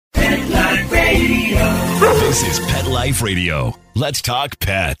Pet Life Radio. This is Pet Life Radio. Let's talk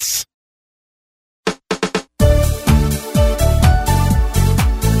pets.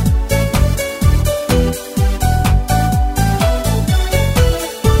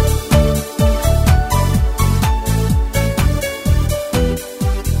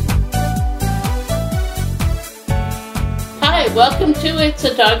 Welcome to It's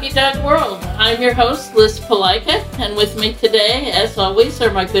a Doggy Dog World. I'm your host, Liz Palika, and with me today, as always,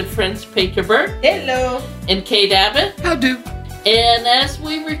 are my good friends Peter Burke. Hello. And Kate Abbott. How do? And as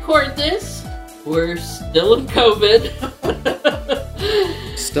we record this, we're still in COVID.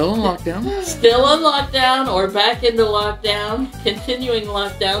 Still in lockdown? Still in lockdown or back into lockdown, continuing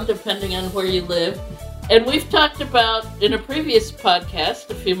lockdown depending on where you live. And we've talked about, in a previous podcast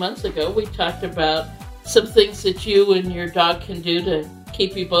a few months ago, we talked about some things that you and your dog can do to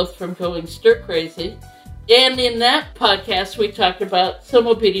keep you both from going stir crazy. And in that podcast, we talked about some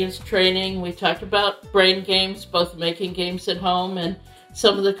obedience training. We talked about brain games, both making games at home and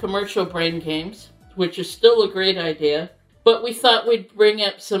some of the commercial brain games, which is still a great idea. But we thought we'd bring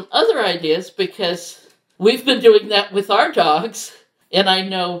up some other ideas because we've been doing that with our dogs. And I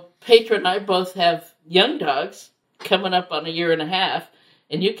know Petra and I both have young dogs coming up on 1.5 years.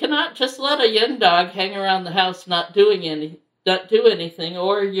 And you cannot just let a young dog hang around the house not do anything,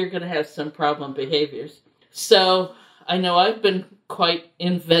 or you're going to have some problem behaviors. So I know I've been quite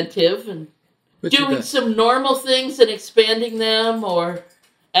inventive and doing some normal things and expanding them or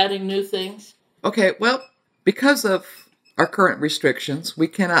adding new things. Okay, well, because of our current restrictions, we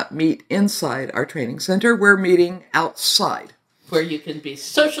cannot meet inside our training center. We're meeting outside. Where you can be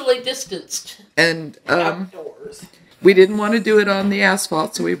socially distanced. And Outdoors. We didn't want to do it on the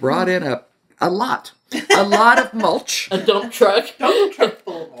asphalt, so we brought in a lot of mulch. A dump truck. Dump truck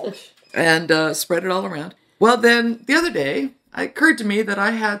full of mulch. And spread it all around. Well, then, the other day, it occurred to me that I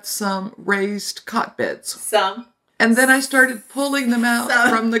had some raised cot beds. Some. And then I started pulling them out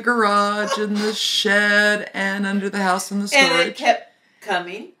from the garage and the shed and under the house and the storage. And it kept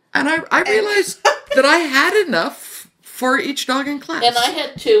coming. And I realized that I had enough for each dog in class. And I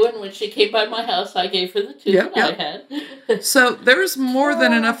had 2, and when she came by my house, I gave her the 2 I had. So there's more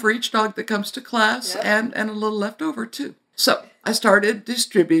than enough for each dog that comes to class, and a little left over, too. So I started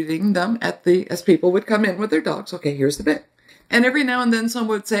distributing them as people would come in with their dogs. Okay, here's the bed. And every now and then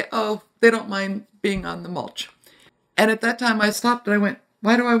someone would say, oh, they don't mind being on the mulch. And at that time I stopped and I went,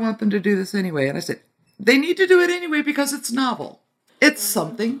 why do I want them to do this anyway? And I said, they need to do it anyway because it's novel. It's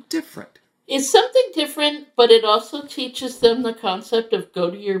something different. It's something different, but it also teaches them the concept of go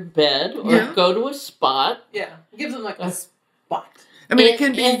to your bed or go to a spot. Yeah, it gives them like a spot. I mean, it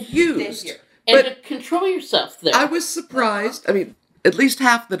can be used. And to control yourself there. I was surprised. I mean, at least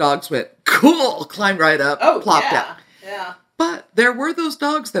half the dogs went, cool, climbed right up, plopped out. Yeah. But there were those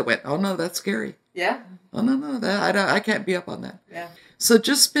dogs that went, oh no, that's scary. Yeah. Oh no, I can't be up on that. Yeah. So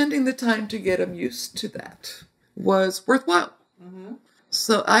just spending the time to get them used to that was worthwhile. Mm-hmm.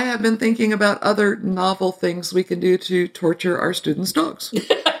 So I have been thinking about other novel things we can do to torture our students' dogs.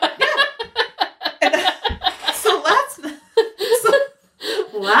 So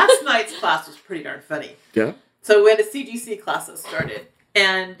last night's class was pretty darn funny. Yeah. So we had a CGC class that started,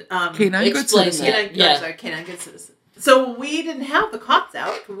 and Canine Good Citizen. Canine Good Citizen. So we didn't have the cots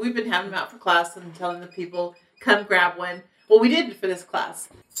out. We've been having them out for class and telling the people, come grab one. Well, we didn't for this class.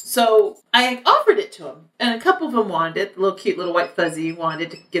 So I offered it to them. And a couple of them wanted it. The little cute little white fuzzy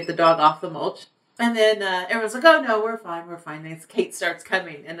wanted to get the dog off the mulch. And then everyone's like, oh, no, we're fine. And Kate starts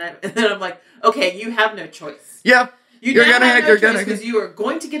coming. And then I'm like, okay, you have no choice. Yeah. You're gonna because you are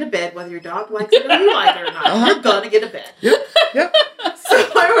going to get a bed whether your dog likes it or you like it or not. You're going to get a bed. Yep.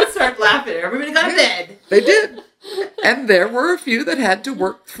 So everyone started laughing. Everybody got a bed. They did. And there were a few that had to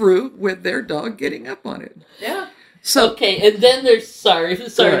work through with their dog getting up on it. Yeah. So okay, and then there's, sorry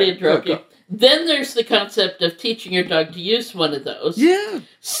to interrupt you. Then there's the concept of teaching your dog to use one of those. Yeah.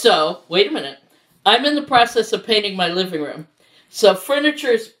 So, wait a minute. I'm in the process of painting my living room. So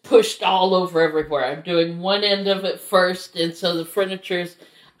furniture is pushed all over everywhere. I'm doing one end of it first, and so the furniture's,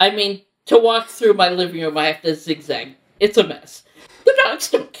 to walk through my living room, I have to zigzag. It's a mess. The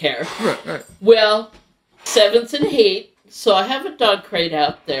dogs don't care. Right. Well, 7's in heat. So I have a dog crate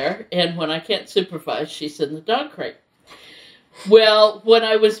out there, and when I can't supervise, she's in the dog crate. Well, when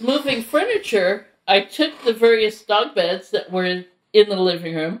I was moving furniture, I took the various dog beds that were in the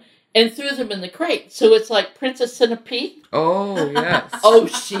living room and threw them in the crate. So it's like Princess Centipede. Oh, yes. Oh,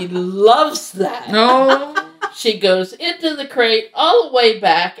 she loves that. No. She goes into the crate all the way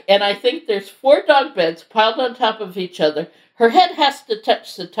back, and I think there's 4 dog beds piled on top of each other. Her head has to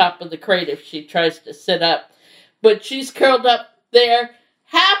touch the top of the crate if she tries to sit up. But she's curled up there,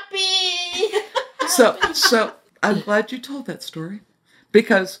 Happy! So I'm glad you told that story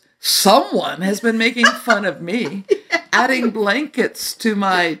because someone has been making fun of me adding blankets to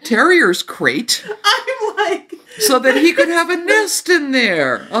my terrier's crate I'm like, so that he could have a nest in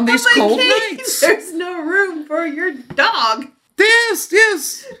there on these I'm like, cold "Hey, nights. There's no room for your dog.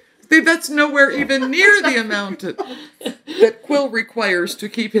 Yes. That's nowhere even near the amount that Quill requires to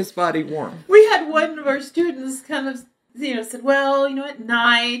keep his body warm. We had one of our students kind of, said, well, at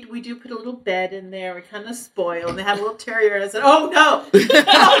night we do put a little bed in there. We kind of spoil. And they had a little terrier. And I said, oh, no.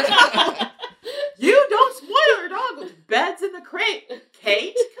 Oh, no. You don't spoil your dog with beds in the crate.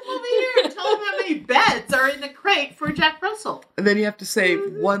 Kate, come over here and tell them how many beds are in the crate for Jack Russell. And then you have to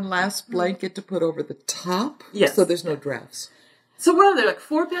save one last blanket to put over the top. Yes. So there's no drafts. So what are there, like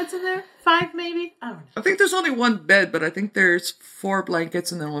 4 beds in there? 5 maybe? I don't know. I think there's only one bed, but I think there's 4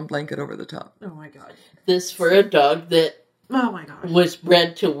 blankets and then 1 blanket over the top. Oh my God. This for a dog that Oh my God. was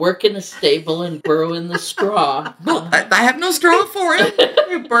bred to work in a stable and burrow in the straw. Well, I have no straw for him.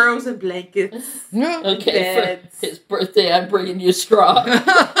 Your burrows and blankets. No. Okay, Beds. for his birthday, I'm bringing you straw.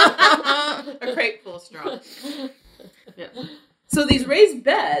 A crate full of straw. Yeah. So these raised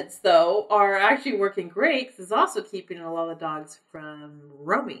beds, though, are actually working great because it's also keeping a lot of dogs from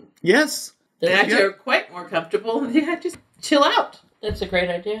roaming. Yes. They actually Yeah. are quite more comfortable and they have to just chill out. That's a great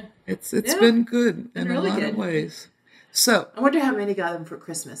idea. It's Yeah. been good in Really a lot good. of ways. So, I wonder how many got them for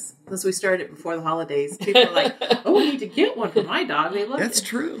Christmas. Since we started before the holidays, people are like, "Oh, we need to get one for my dog." They love that's it.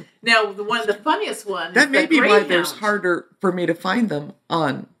 true. Now, one of the funniest ones. That may the be why Greyhound. there's harder for me to find them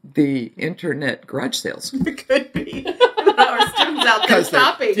on the internet garage sales. It could be. Our students out there 'Cause they're-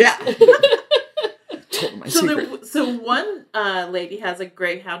 shopping. Yeah. Told my secret. So one lady has a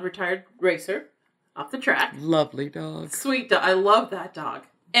Greyhound retired racer off the track. Lovely dog. Sweet dog. I love that dog.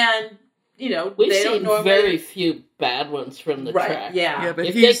 And, We've they seen don't normally... very few bad ones from the right, track. yeah. Yeah, but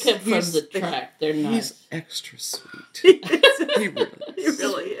If they he's, come from he's, the track, they're he's nice. extra sweet. he He really is.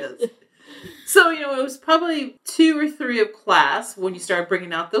 really is. So, it was probably 2 or 3 of class when you started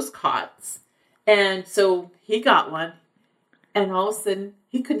bringing out those cots. And so he got one. And all of a sudden,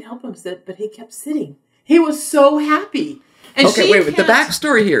 he couldn't help himself, but he kept sitting. He was so happy. And Okay, wait. The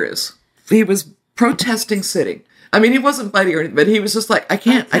backstory here is he was protesting sitting. I mean, he wasn't biting or anything, but he was just like, I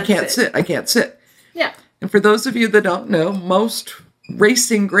can't sit. Yeah. And for those of you that don't know, most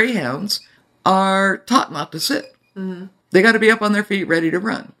racing greyhounds are taught not to sit. Mm-hmm. They got to be up on their feet, ready to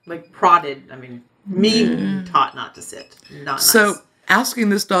run. Like prodded. I mean, me taught not to sit. Not So nice. asking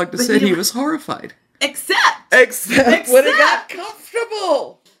this dog to But sit, he- he was horrified. Except when it got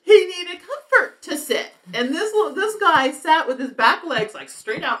comfortable. he needed comfort to sit. And this guy sat with his back legs like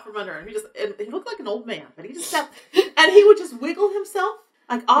straight out from under him. He looked like an old man, but he just sat and he would just wiggle himself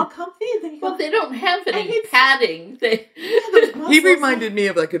like all comfy and then he Well, they don't have And any he's- padding. He reminded me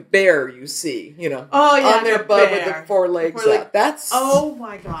of like a bear you see, Oh yeah, on their like a butt with bear. the 4 legs Four leg- out. That's Oh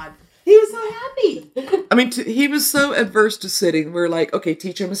my God. He was so happy. I mean, he was so adverse to sitting. We're like, okay,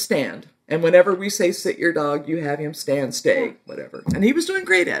 teach him a stand. And whenever we say sit your dog, you have him stand, stay, whatever. And he was doing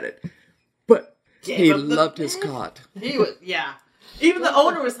great at it. But he him the loved his bed. cot. He was, yeah. Even the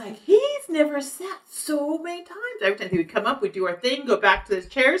owner was like, he's never sat so many times. Every time he would come up, we'd do our thing, go back to his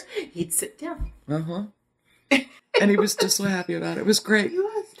chairs, he'd sit down. Uh-huh. And he was just so happy about it. It was great. He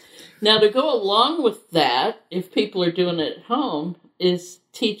was. Now, to go along with that, if people are doing it at home, is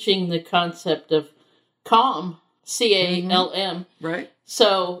teaching the concept of calm, CALM. Right?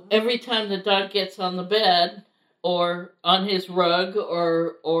 So every time the dog gets on the bed or on his rug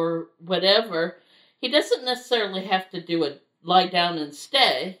or whatever, he doesn't necessarily have to do a lie down and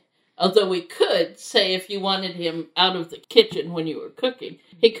stay. Although we could say if you wanted him out of the kitchen when you were cooking,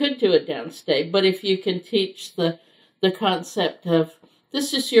 he could do a down stay. But if you can teach the concept of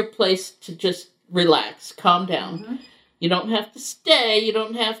this is your place to just relax, calm down. Mm-hmm. You don't have to stay, you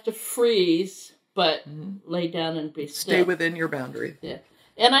don't have to freeze, but lay down and be still. Stay within your boundary. Yeah.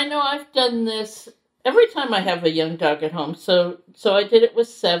 And I know I've done this every time I have a young dog at home. So I did it with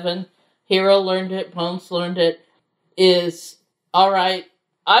 7. Hero learned it. Bones learned it. Is, all right,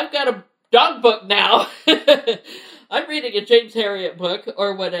 I've got a dog book now. I'm reading a James Herriot book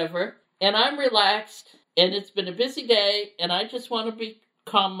or whatever. And I'm relaxed. And it's been a busy day. And I just want to be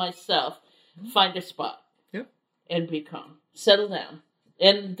calm myself. Find a spot. Yep. And be calm. Settle down.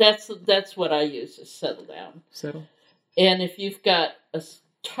 And that's what I use is settle down. Settle. And if you've got a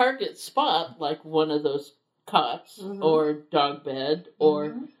target spot, like one of those cots or dog bed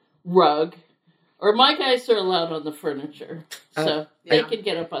or rug Or my guys are allowed on the furniture. So they yeah. can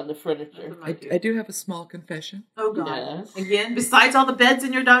get up on the furniture. I do have a small confession. Oh, God. Yes. Again, besides all the beds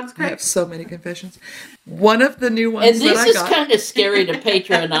in your dog's I crate? have so many confessions. One of the new ones And that this I is got, kind of scary to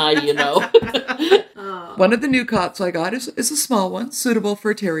Petra and I, you know. one of the new cots I got is a small one, suitable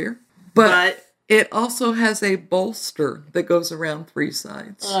for a terrier. But it also has a bolster that goes around 3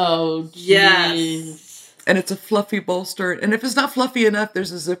 sides. Oh, jeez. Yes. And it's a fluffy bolster. And if it's not fluffy enough,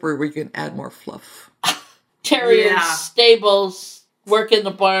 there's a zipper where you can add more fluff. Terriers, Yeah. stables, work in the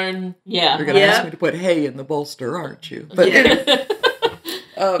barn. Yeah. You're going to Yeah. ask me to put hay in the bolster, aren't you? But Yeah.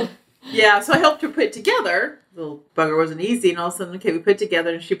 anyway, Yeah, so I helped her put it together. The little bugger wasn't easy, and all of a sudden, okay, we put it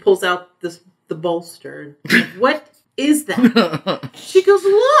together, and she pulls out the bolster. And I'm like, what is that? She goes,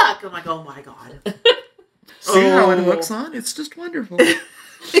 look! I'm like, oh my God. see how it Oh. hooks on? It's just wonderful.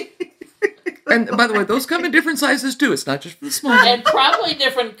 And by the way, those come in different sizes too. It's not just for the small. And probably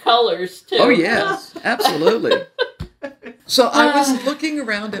different colors, too. Oh, yes, absolutely. So I was looking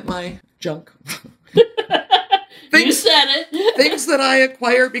around at my junk. You things, said it. things that I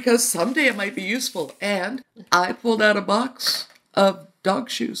acquire because someday it might be useful. And I pulled out a box of dog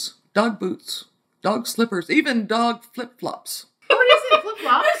shoes, dog boots, dog slippers, even dog flip-flops. What is it,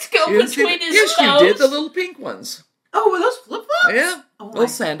 flip-flops? Let's go You didn't see between the- his yes, toes. you did, the little pink ones. Oh, were those flip-flops? Yeah, Oh, my- little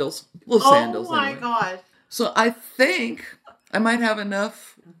sandals. Little sandals, Oh, my anyway. God. So I think I might have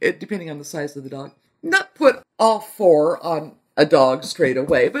enough, depending on the size of the dog. Not put all 4 on a dog straight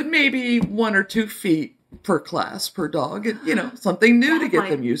away, but maybe 1 or 2 feet per class, per dog. And, something new to That get might-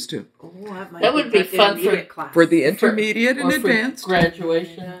 them used to. Oh, might That would be for fun intermediate class. For the intermediate and Or for advanced.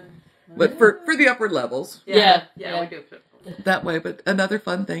 graduation. But for the upper levels, Yeah. we do flip-flops. that way. But another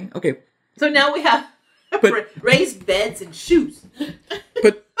fun thing. Okay, So now we have But- raised beds and shoes.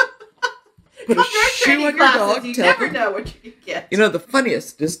 put a Their shoe training on your classes, dog. You Tell never them. know what you can get. The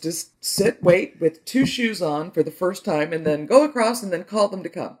funniest is just wait with 2 shoes on for the first time and then go across and then call them to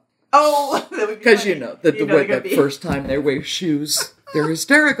come. Oh, that would be Because funny. that they're gonna the be- first time they wear shoes, they're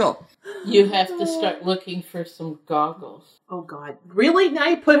hysterical. You have to start looking for some goggles. Oh, God. Really? Now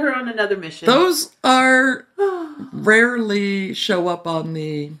you put her on another mission. Those are rarely show up on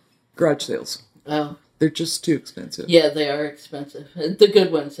the garage sales. Oh, They're just too expensive. yeah, they are expensive. The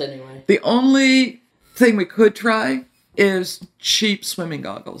good ones, anyway. The only thing we could try is cheap swimming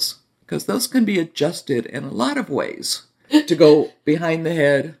goggles, because those can be adjusted in a lot of ways to go behind the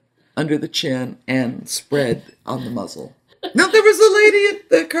head, under the chin, and spread on the muzzle. Now, there was a lady at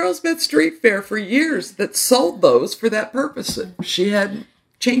the Carlsbad Street Fair for years that sold those for that purpose. She had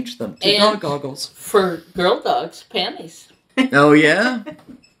changed them to And- dog goggles. For girl dogs, panties. Oh, yeah?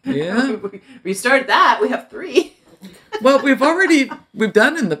 Yeah. We started that. We have 3. Well, we've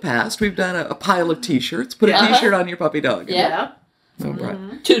done in the past, we've done a pile of T-shirts. Put a Yeah. T-shirt on your puppy dog. Yeah. Oh,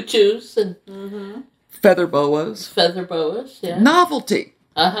 right. Tutus and Feather boas. feather boas. Yeah. Novelty.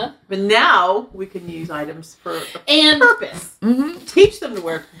 Uh-huh. But now we can use items for a And purpose. Mm-hmm. Teach them to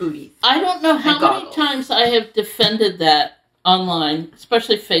wear booties. I don't know how And many goggles. times I have defended that online,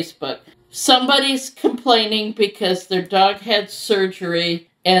 especially Facebook. Somebody's complaining because their dog had surgery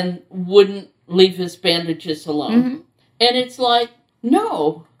and wouldn't leave his bandages alone. Mm-hmm. And it's like,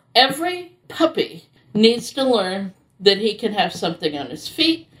 no, every puppy needs to learn that he can have something on his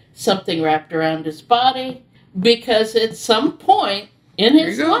feet, something wrapped around his body, because at some point in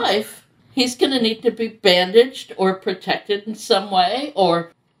his There you go. life, he's going to need to be bandaged or protected in some way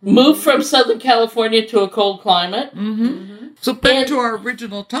or move from Southern California to a cold climate. Mm-hmm. So back And- to our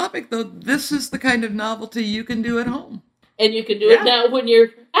original topic, though, this is the kind of novelty you can do at home. And you can do Yeah. it now when you're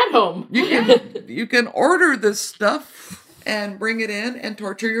at home. You can order this stuff and bring it in and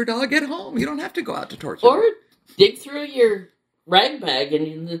torture your dog at home. You don't have to go out to torture. Or dig through your rag bag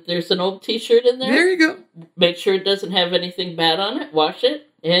and there's an old t-shirt in there. There you go. Make sure it doesn't have anything bad on it. Wash it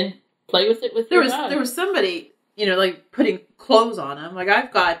and play with it with There your was dog. there was somebody, like putting clothes on them. Like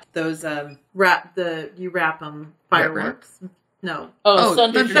I've got those you wrap them fireworks. No, Oh,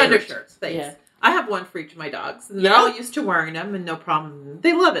 Thunder Thunder Shirts. shirts. Thanks. Yeah. I have one for each of my dogs, and they're Yeah. all used to wearing them, and no problem.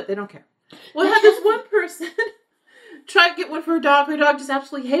 They love it. They don't care. Well, I had this one person try to get one for her dog. Her dog just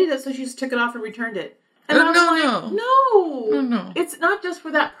absolutely hated it, so she just took it off and returned it. And Oh, I'm no, like, no. No. it's not just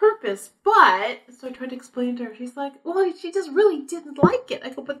for that purpose. But so I tried to explain to her. She's like, well, she just really didn't like it. I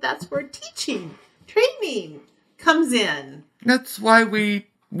go, but that's where teaching, training comes in. That's why we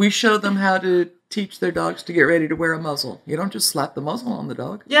show them how to teach their dogs to get ready to wear a muzzle. You don't just slap the muzzle on the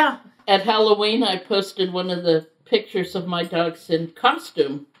dog. Yeah. At Halloween, I posted one of the pictures of my dogs in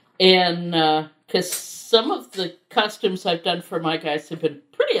costume. And because some of the costumes I've done for my guys have been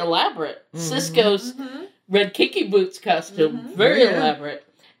pretty elaborate. Cisco's Red Kiki Boots costume, very Yeah. elaborate.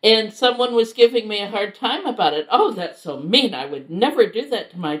 And someone was giving me a hard time about it. Oh, that's so mean. I would never do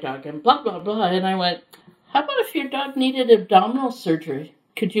that to my dog, and blah, blah, blah. And I went, how about if your dog needed abdominal surgery?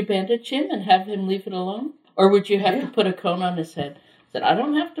 Could you bandage him and have him leave it alone? Or would you have to put a cone on his head? I said, I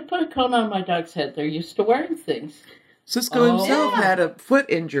don't have to put a cone on my dog's head. They're used to wearing things. Cisco himself had a foot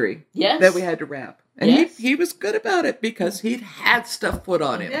injury that we had to wrap. And he was good about it because he'd had stuff put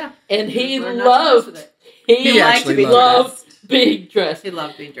on him. Yeah. And he loved being dressed. He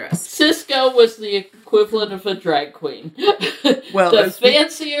loved being dressed. Cisco was the equivalent of a drag queen. Well, the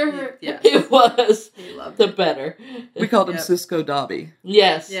fancier it was, the better. We called him Cisco Dobby.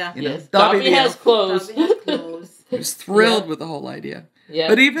 Yes. Yeah. Yes. Dobby has clothes. Dobby has clothes. He was thrilled with the whole idea. Yeah.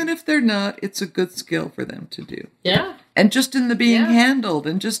 But even if they're not, it's a good skill for them to do. Yeah. And just in the being handled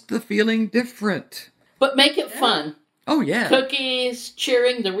and just the feeling different. But make it fun. Oh, yeah. Cookies,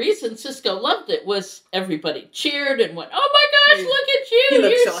 cheering. The reason Cisco loved it was everybody cheered and went, oh my gosh, look at you. He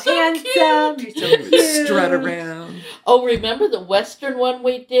looks You're so handsome. cute. You're so cute. Strut around. Oh, remember the Western one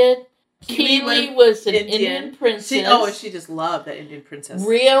we did? Keely was an Indian princess. She just loved that Indian princess.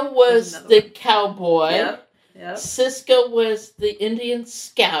 Rhea was the cowboy. Yep. Cisco was the Indian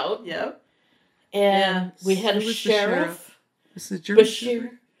scout. Yep. And we had a sheriff. Was the German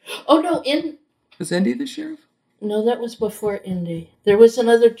Bashir. Oh, no, Was Indy the sheriff? No, that was before Indy. There was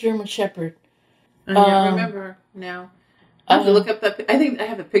another German Shepherd. I can't remember now. I have to look up that. I think I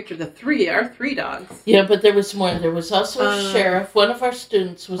have a picture of our three dogs. Yeah, but there was more. There was also a sheriff. One of our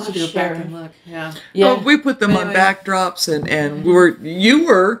students was a sheriff. Back and look. Yeah. Oh, we put them on backdrops, and you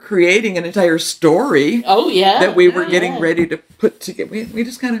were creating an entire story. Oh, yeah. That we were getting ready to put together. We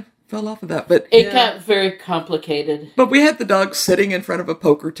just kind of fell off of that, but it got very complicated. But we had the dogs sitting in front of a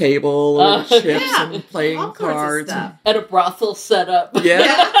poker table and chips and playing cards and a brothel set up.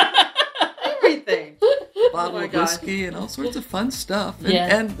 Yeah. Everything. Bottle of whiskey and all sorts of fun stuff.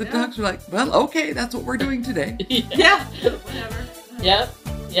 And the dogs were like, well, okay, that's what we're doing today. Whatever. Yep.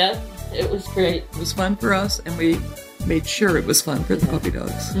 It was great. It was fun for us, and we made sure it was fun for the puppy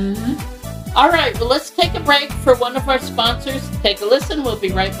dogs. Mm-hmm. All right, well, let's take a break for one of our sponsors. Take a listen. We'll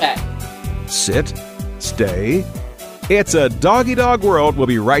be right back. Sit. Stay. It's a Doggy Dog World. We'll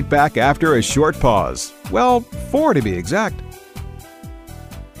be right back after a short pause. Well, 4 to be exact.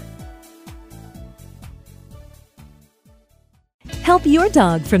 Help your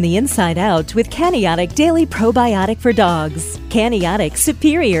dog from the inside out with Caniotic Daily Probiotic for Dogs. Caniotic's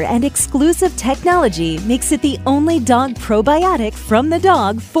superior and exclusive technology makes it the only dog probiotic from the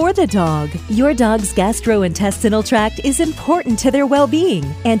dog for the dog. Your dog's gastrointestinal tract is important to their well-being,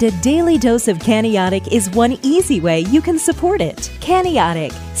 and a daily dose of Caniotic is one easy way you can support it.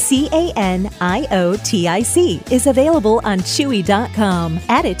 Caniotic, Caniotic, is available on Chewy.com.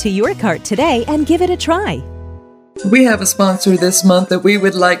 Add it to your cart today and give it a try. We have a sponsor this month that we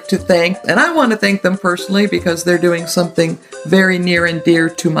would like to thank, and I want to thank them personally because they're doing something very near and dear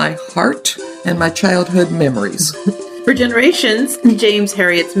to my heart and my childhood memories. For generations, James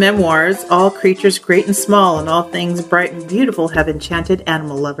Herriot's memoirs, All Creatures Great and Small and All Things Bright and Beautiful, have enchanted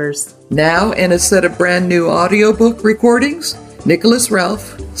animal lovers. Now, in a set of brand new audiobook recordings, Nicholas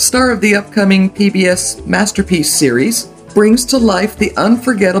Ralph, star of the upcoming PBS Masterpiece series, brings to life the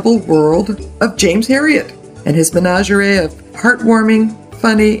unforgettable world of James Herriot and his menagerie of heartwarming,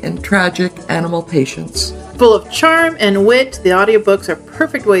 funny, and tragic animal patients. Full of charm and wit, the audiobooks are a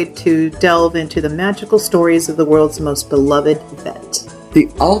perfect way to delve into the magical stories of the world's most beloved vet. The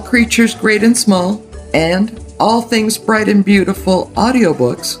All Creatures Great and Small and All Things Bright and Beautiful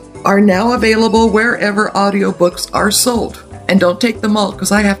audiobooks are now available wherever audiobooks are sold. And don't take them all,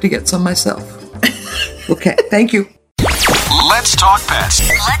 because I have to get some myself. Okay, thank you. Let's talk pets.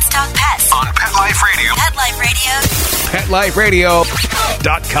 Let's talk pets On Pet Life Radio. Pet Life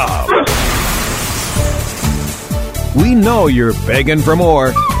PetLifeRadio.com. We know you're begging for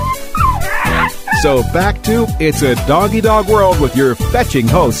more. So back to It's a Doggy Dog World with your fetching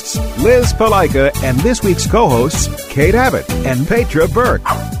hosts, Liz Palika, and this week's co-hosts, Kate Abbott and Petra Burke.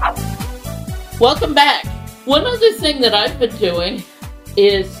 Welcome back. One other thing that I've been doing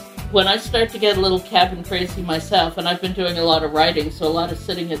is when I start to get a little cabin crazy myself, and I've been doing a lot of writing, so a lot of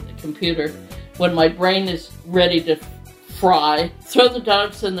sitting at the computer, when my brain is ready to fry, throw the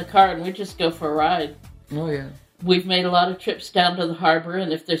dogs in the car and we just go for a ride. Oh, yeah. We've made a lot of trips down to the harbor,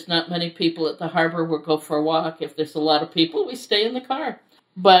 and if there's not many people at the harbor, we'll go for a walk. If there's a lot of people, we stay in the car.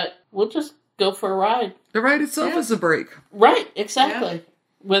 But we'll just go for a ride. The ride itself is a break. Right, exactly. Yeah.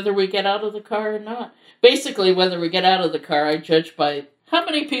 Whether we get out of the car or not. Basically, whether we get out of the car, I judge by how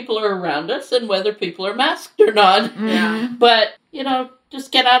many people are around us and whether people are masked or not. Yeah. But,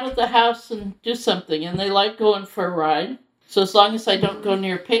 just get out of the house and do something. And they like going for a ride. So as long as I don't go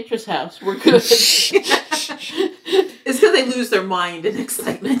near Petra's house, we're good. It's because they lose their mind in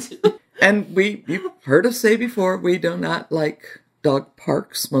excitement. And you've heard us say before, we do not like dog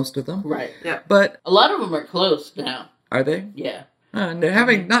parks, most of them. Right. Yeah. But A lot of them are closed now. are they? Yeah. And they're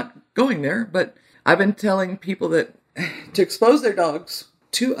having not going there, but I've been telling people that to expose their dogs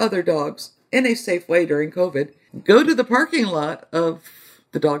to other dogs in a safe way during COVID, go to the parking lot of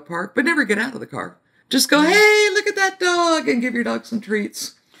the dog park, but never get out of the car. Just go, hey, look at that dog, and give your dog some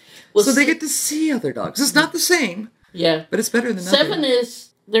treats. Well, So they get to see other dogs. It's not the same, Yeah. but it's better than 7 nothing.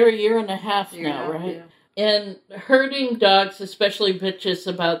 they're a year and a half Year and a now, half, right? yeah. And herding dogs, especially bitches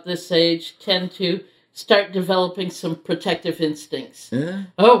about this age, tend to start developing some protective instincts. Yeah.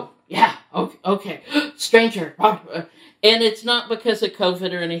 Oh, yeah, okay. Stranger. And it's not because of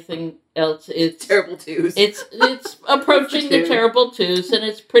COVID or anything else. It's Terrible twos. It's approaching the Two. terrible twos, and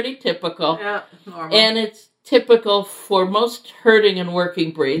it's pretty typical. Yeah, normal. And it's typical for most herding and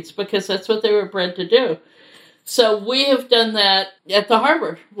working breeds because that's what they were bred to do. So we have done that at the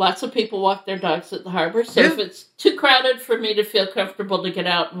harbor. Lots of people walk their dogs at the harbor. So if it's too crowded for me to feel comfortable to get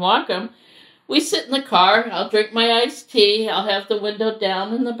out and walk them, we sit in the car. I'll drink my iced tea. I'll have the window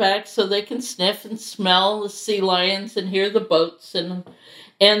down in the back so they can sniff and smell the sea lions and hear the boats. And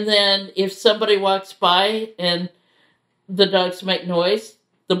then if somebody walks by and the dogs make noise,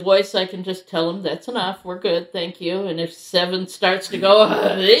 the boys, I can just tell them, that's enough, we're good, thank you. And if 7 starts to go,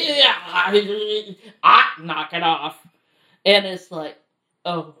 knock it off. And it's like,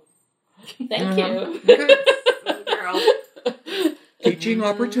 oh, thank you. Girl. Teaching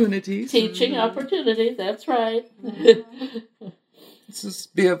opportunities. Teaching opportunity, that's right. This would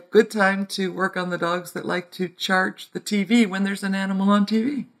be a good time to work on the dogs that like to charge the TV when there's an animal on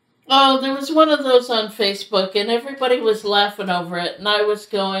TV. Oh, there was one of those on Facebook, and everybody was laughing over it. And I was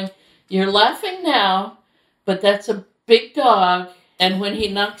going, you're laughing now, but that's a big dog. And when he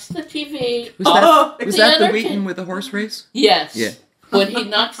knocks the TV... Was that the entertain- Wheaton with the horse race? Yes. Yeah. When he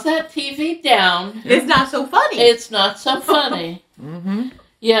knocks that TV down, It's not so funny. it's not so funny. Mm-hmm.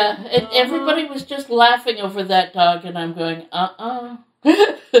 Yeah, and everybody was just laughing over that dog, and I'm going,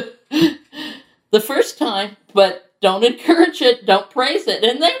 the first time, but don't encourage it, don't praise it.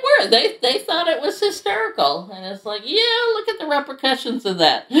 And they were. They thought it was hysterical. And it's like, yeah, look at the repercussions of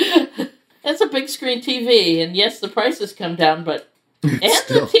that. That's a big screen TV, and yes, the prices come down, but... And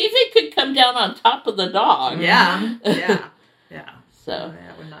Still. the TV could come down on top of the dog. Yeah. So...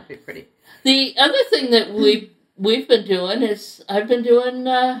 That would not be pretty. The other thing that we've been doing is I've been doing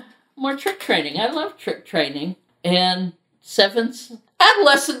more trick training. I love trick training. And 7's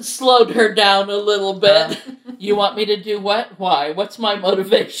adolescence slowed her down a little bit. You want me to do what? Why? What's my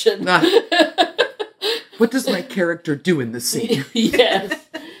motivation? What does my character do in the scene? Yes.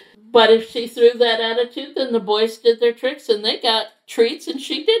 But if she threw that attitude, then the boys did their tricks and they got treats and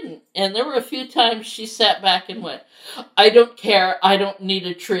she didn't. And there were a few times she sat back and went, I don't care. I don't need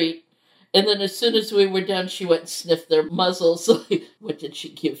a treat. And then as soon as we were done, she went and sniffed their muzzles. Like, what did she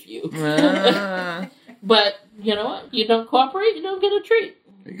give you? But you know what? You don't cooperate, you don't get a treat.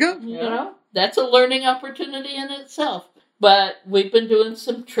 There you go. You know? That's a learning opportunity in itself. But we've been doing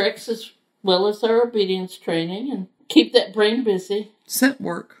some tricks as well as our obedience training and keep that brain busy. Scent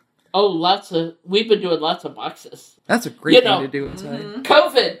work. Oh, we've been doing lots of boxes. That's a great thing to do inside.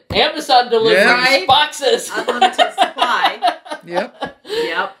 COVID, Amazon deliveries, Yeah. boxes. Unlimited supply. Yep.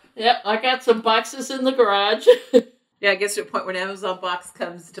 Yep. Yep, I got some boxes in the garage. Yeah, it gets to a point when an Amazon box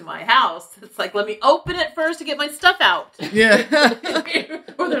comes to my house. It's like, let me open it first to get my stuff out. Yeah.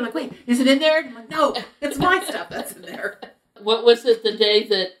 Or they're like, wait, is it in there? I'm like, no, it's my stuff that's in there. What was it the day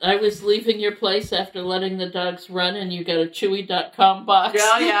that I was leaving your place after letting the dogs run and you got a Chewy.com box?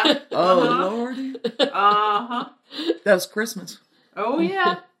 Yeah, yeah. Oh, Lordy. Uh-huh. That was Christmas. Oh,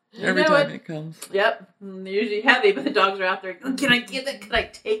 yeah. You Every know time it. it comes. Yep. They're usually heavy, but the dogs are out there. Can I get it? Can I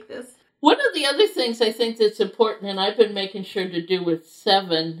take this? One of the other things I think that's important, and I've been making sure to do with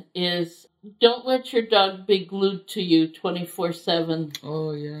 7, is don't let your dog be glued to you 24/7.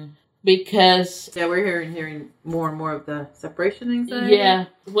 Oh, yeah. Because, Yeah, we're hearing more and more of the separation anxiety. yeah,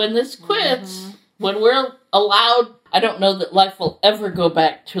 when this quits, when we're allowed, I don't know that life will ever go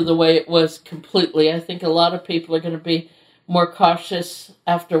back to the way it was completely. I think a lot of people are going to be more cautious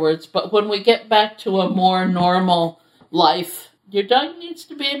afterwards. But when we get back to a more normal life, your dog needs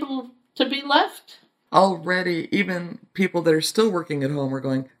to be able to be left. Already, even people that are still working at home are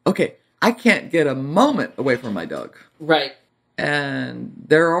going, okay, I can't get a moment away from my dog. Right. And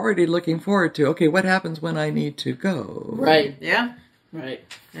they're already looking forward to, okay, what happens when I need to go? Right. Yeah. Right.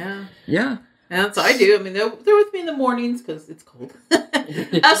 Yeah. Yeah. And that's what I do. I mean, they're with me in the mornings because it's cold.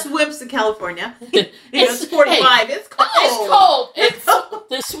 Us wimps in California. It's 45. Hey, it's cold. It's cold.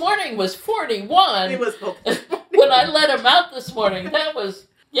 This morning was 41. It was cold. When I let him out this morning, that was,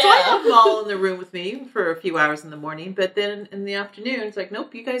 So I have them all in the room with me for a few hours in the morning, but then in the afternoon, it's like,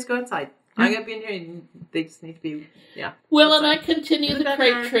 nope, you guys go outside. I gotta be in here, and they just need to be, Well, outside. and I continue the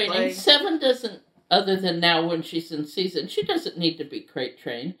crate training. Play. 7 doesn't, other than now when she's in season, she doesn't need to be crate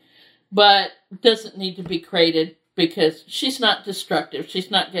trained, but doesn't need to be crated because she's not destructive.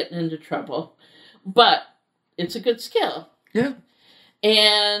 She's not getting into trouble. But it's a good skill. Yeah.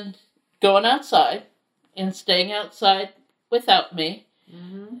 And going outside and staying outside without me.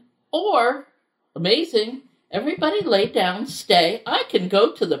 Mm-hmm. Or, amazing, everybody lay down, stay. I can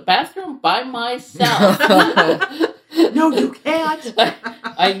go to the bathroom by myself. No, you can't.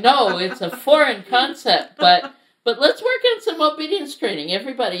 I know, it's a foreign concept, but let's work on some obedience training.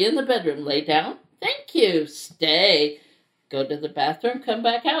 Everybody in the bedroom, lay down. Thank you. Stay. Go to the bathroom, come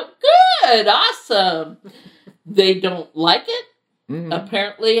back out. Good. Awesome. They don't like it. Mhm.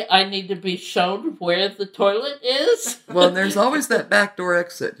 Apparently, I need to be shown where the toilet is. Well, and there's always that backdoor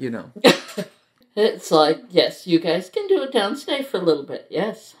exit, you know. It's like, yes, you guys can do it downstay for a little bit.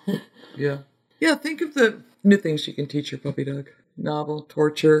 Yes. Yeah. Yeah, think of the new things you can teach your puppy dog. Novel,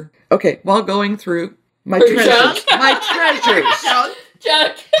 torture. Okay, while going through my Her treasures. junk? My treasures.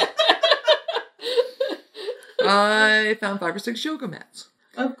 Chuck. I found 5 or 6 yoga mats.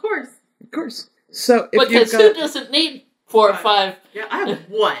 Of course. Of course. So if Because you've who got... doesn't need 4 or 5? Yeah, I have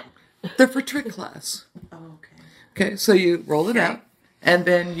one. They're for trick class. Oh, okay. Okay, so you roll it out, and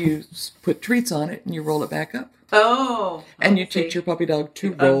then you put treats on it, and you roll it back up. Oh. And you okay. teach your puppy dog to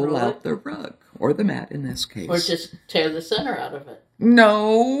You roll unroll out it? the rug, or the mat in this case. Or just tear the center out of it?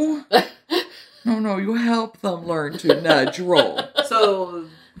 No. No, you help them learn to nudge roll. So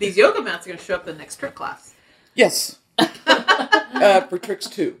these yoga mats are going to show up in the next trick class. Yes. For tricks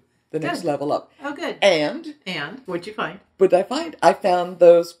 2, the next Good. level up. Oh, good. And And what'd you find? what did I find? I found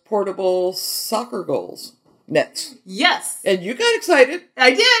those portable soccer goals nets. Yes, And you got excited.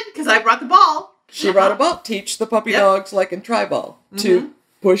 I did because I brought the ball. She brought a ball. Teach the puppy Yep. dogs like in Tri-Ball to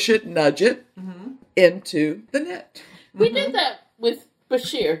push it, nudge it into the net. We did that with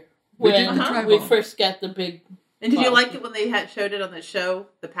Bashir We did when the tri-ball. we first got the big... And did you Wow. like it when they had showed it on the show,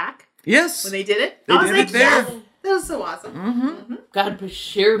 The Pack? Yes. When they did it? They I was did like, it there. yes! That was so awesome. Mm-hmm. God,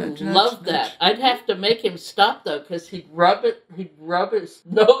 Bashir Nudge, loved nudge, that. nudge. I'd have to make him stop, though, because he'd rub his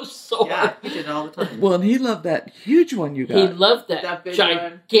nose sore. Yeah, he did it all the time. Well, and he loved that huge one you He got. loved that, That big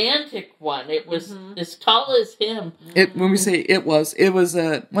gigantic one. It was as tall as him. It when we say it was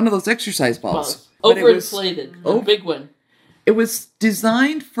one of those exercise balls. Well, But it was- overinflated. Oh. The big one. It was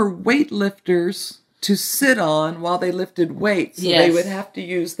designed for weightlifters to sit on while they lifted weights. So they Yes. would have to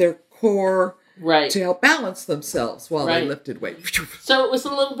use their core Right. to help balance themselves while they Right. lifted weight. So it was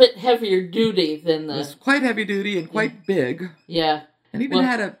a little bit heavier duty than It was the... quite heavy duty and quite big. Yeah. And even Well-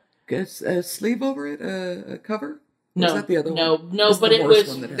 had a sleeve over it, a cover. Or No, was that the other no, one? no, It's the but it horse was-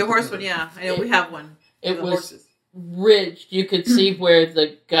 one that had The horse cover. one, yeah. I know we have one. It The was horses. ridged. You could see where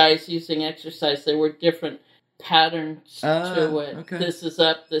the guys using exercise, there were different patterns to it. okay. This is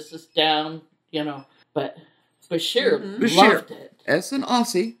up, this is down, But Bashir Bashir. loved it. As an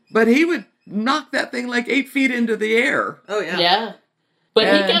Aussie, but he would knock that thing like 8 feet into the air. Oh, yeah. Yeah. But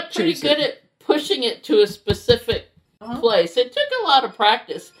And he got pretty chase good it. at pushing it to a specific place. It took a lot of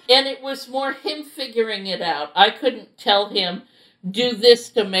practice. And it was more him figuring it out. I couldn't tell him, do this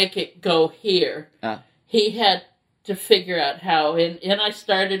to make it go here. Ah. He had to figure out how. And I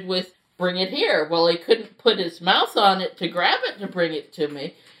started with, bring it here. Well, he couldn't put his mouth on it to grab it to bring it to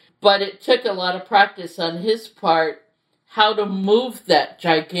me. But it took a lot of practice on his part how to move that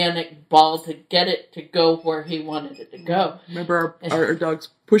gigantic ball to get it to go where he wanted it to go. Remember our dogs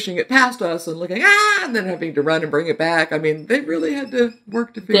pushing it past us and looking, and then having to run and bring it back. I mean, they really had to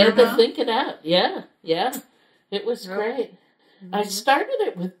work to They figure had it to out. think it out. Yeah. It was great. I started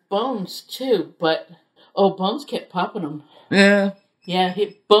it with Bones, too, but, Bones kept popping them. Yeah. Yeah,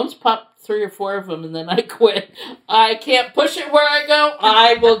 Bones popped 3 or 4 of them, and then I quit. I can't push it where I go.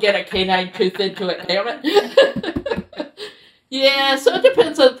 I will get a canine tooth into it, damn it. Yeah, so it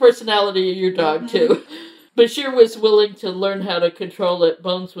depends on the personality of your dog, too. Bashir was willing to learn how to control it.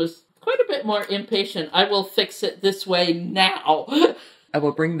 Bones was quite a bit more impatient. I will fix it this way now. I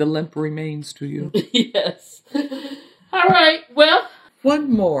will bring the limp remains to you. Yes. All right, well,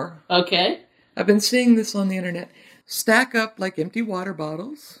 One more. okay. I've been seeing this on the internet. Stack up like empty water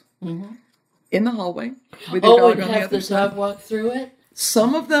bottles in the hallway with your dog and on the have other the side. dog walk through it?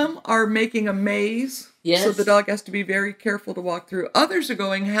 Some of them are making a maze, Yes. so the dog has to be very careful to walk through. Others are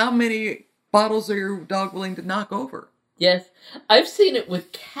going, how many bottles are your dog willing to knock over? Yes. I've seen it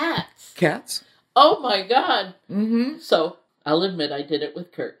with cats. Cats? Oh my God. Mm-hmm. So I'll admit I did it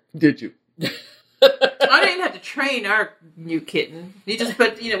with Kurt. Did you? I didn't even have to train our new kitten. You just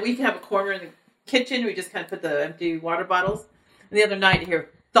put, we have a corner in the kitchen. We just kind of put the empty water bottles. And the other night, you hear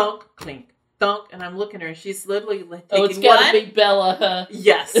thunk, clink, thunk. And I'm looking at her, and she's literally like taking it's got to be Bella, huh?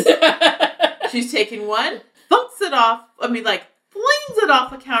 Yes. She's taking one, thunks it off. Flings it off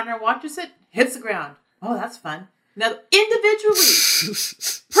the counter, watches it, hits the ground. Oh, that's fun. Now, individually,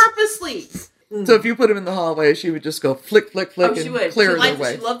 purposely. So if you put him in the hallway, she would just go flick, flick, flick, she and would. clear their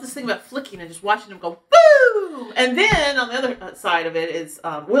way. She loved this thing about flicking and just watching them go boom. And then on the other side of it is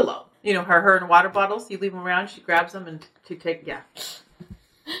Willow. Her and water bottles. You leave them around, she grabs them and to take. Yeah.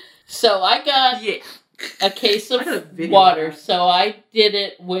 So I got a case of water. So I did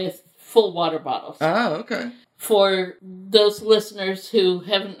it with full water bottles. Oh, okay. For those listeners who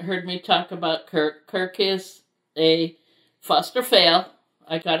haven't heard me talk about Kirk is a foster fail.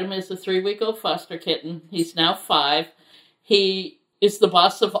 I got him as a 3-week-old foster kitten. He's now 5. He is the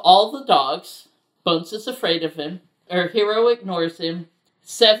boss of all the dogs. Bones is afraid of him. Our Hero ignores him.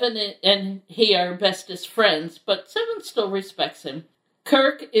 7 and he are bestest friends, but 7 still respects him.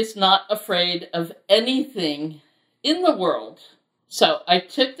 Kirk is not afraid of anything in the world. So I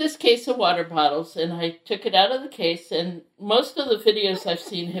took this case of water bottles and I took it out of the case, and most of the videos I've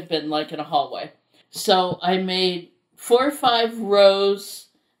seen have been like in a hallway. So I made 4 or 5 rows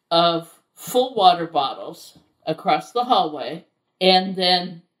of full water bottles across the hallway, and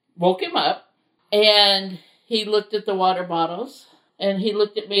then woke him up, and he looked at the water bottles, and he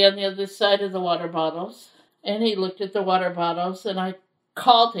looked at me on the other side of the water bottles, and he looked at the water bottles, and I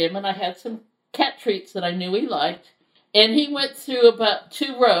called him, and I had some cat treats that I knew he liked, and he went through about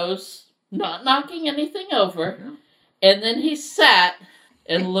 2 rows, not knocking anything over, and then he sat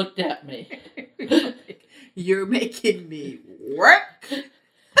and looked at me. You're making me work.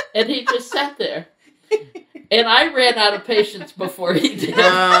 And he just sat there. And I ran out of patience before he did.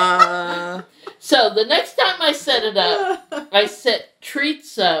 So the next time I set it up, I set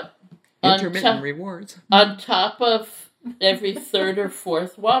treats up intermittent rewards on top of every 3rd or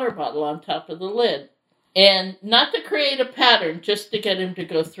 4th water bottle on top of the lid. And not to create a pattern, just to get him to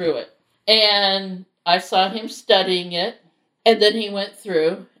go through it. And I saw him studying it. And then he went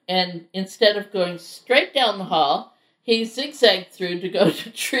through. And instead of going straight down the hall, he zigzagged through to go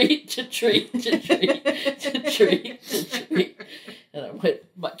to treat, to treat, to treat, to treat, to treat. And I went,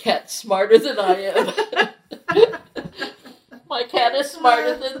 my cat's smarter than I am. My cat is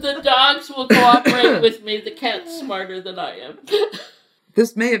smarter than the dogs will cooperate with me. The cat's smarter than I am.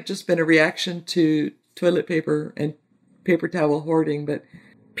 This may have just been a reaction to toilet paper and paper towel hoarding, but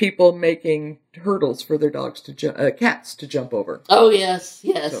people making hurdles for their dogs cats to jump over. Oh, yes,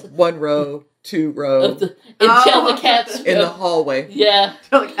 yes. So 1 row, 2 row. Until the cats in the hallway. Yeah.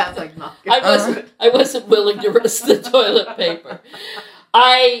 Until the cat's like knocking. I wasn't willing to risk the toilet paper.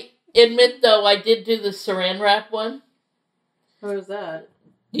 I admit, though, I did do the saran wrap one. What was that?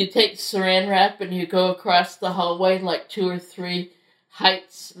 You take saran wrap and you go across the hallway like 2 or 3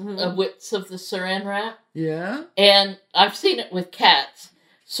 heights, widths of the saran wrap. Yeah. And I've seen it with cats.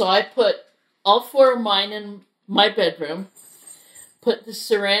 So I put all 4 of mine in my bedroom, put the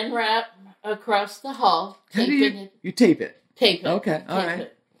saran wrap across the hall. How do you tape it? Tape it. Okay, all right.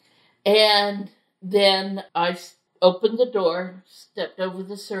 It. And then I opened the door, stepped over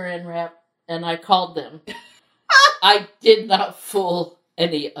the saran wrap, and I called them. I did not fool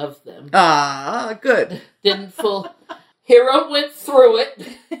any of them. Ah, good. Didn't fool. Hero went through it.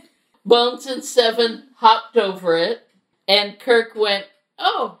 Bones and 7 hopped over it. And Kirk went,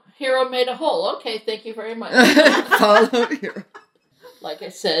 oh, Hero made a hole. Okay, thank you very much. Followed Hero. Like I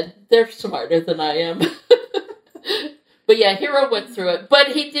said, they're smarter than I am. But yeah, Hero went through it. But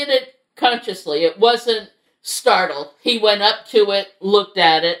he did it consciously. It wasn't startled. He went up to it, looked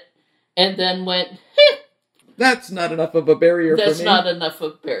at it, and then went, That's not enough of a barrier for me. That's not enough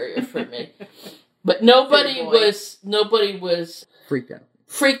of a barrier for me. But nobody was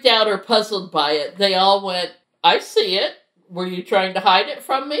freaked out or puzzled by it. They all went, I see it. Were you trying to hide it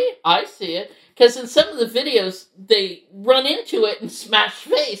from me? I see it. Because in some of the videos, they run into it and smash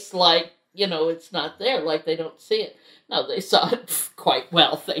face like, it's not there, like they don't see it. No, they saw it quite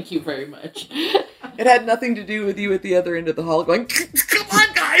well. Thank you very much. It had nothing to do with you at the other end of the hall going, come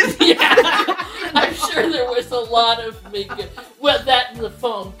on, guys. Yeah. I'm sure there was a lot of me. That and the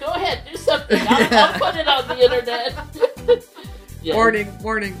phone. Go ahead, do something. I'll put it on the internet. Yeah.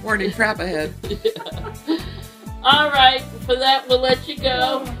 Warning, crap ahead. Yeah. All right, for that, we'll let you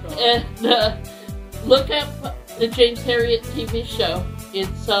go. And look up the James Herriot TV show.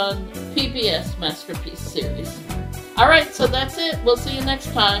 It's on PBS Masterpiece series. All right, so that's it. We'll see you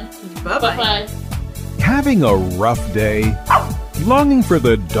next time. Bye-bye. Bye-bye. Having a rough day? Longing for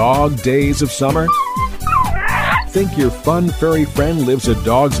the dog days of summer? Think your fun furry friend lives a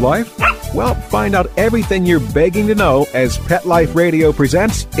dog's life? Well, find out everything you're begging to know as Pet Life Radio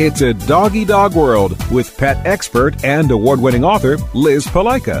presents It's a Doggy Dog World with pet expert and award-winning author Liz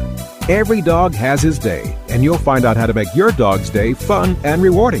Palaika. Every dog has his day, and you'll find out how to make your dog's day fun and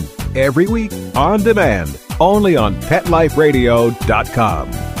rewarding. Every week, on demand, only on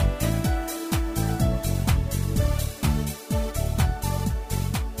PetLifeRadio.com.